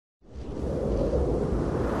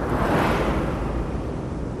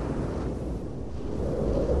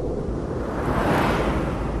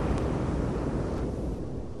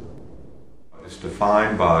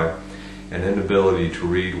defined by an inability to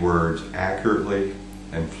read words accurately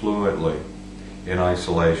and fluently in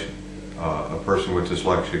isolation. A person with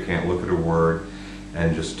dyslexia can't look at a word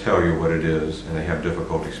and just tell you what it is, and they have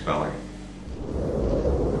difficulty spelling it.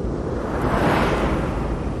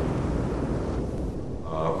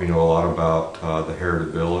 We know a lot about the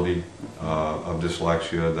heritability of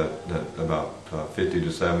dyslexia, that about 50 to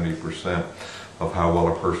 70% of how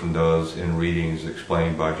well a person does in reading is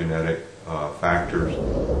explained by genetic factors.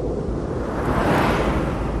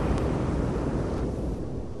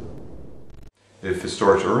 If it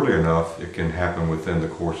starts early enough, it can happen within the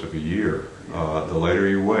course of a year. The later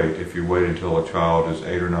you wait, if you wait until a child is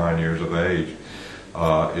 8 or 9 years of age,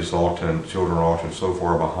 children are often so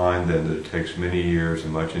far behind then that it takes many years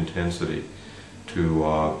and much intensity to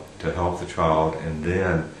help the child, and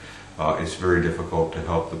then it's very difficult to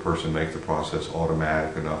help the person make the process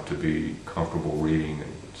automatic enough to be comfortable reading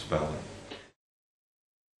and spelling.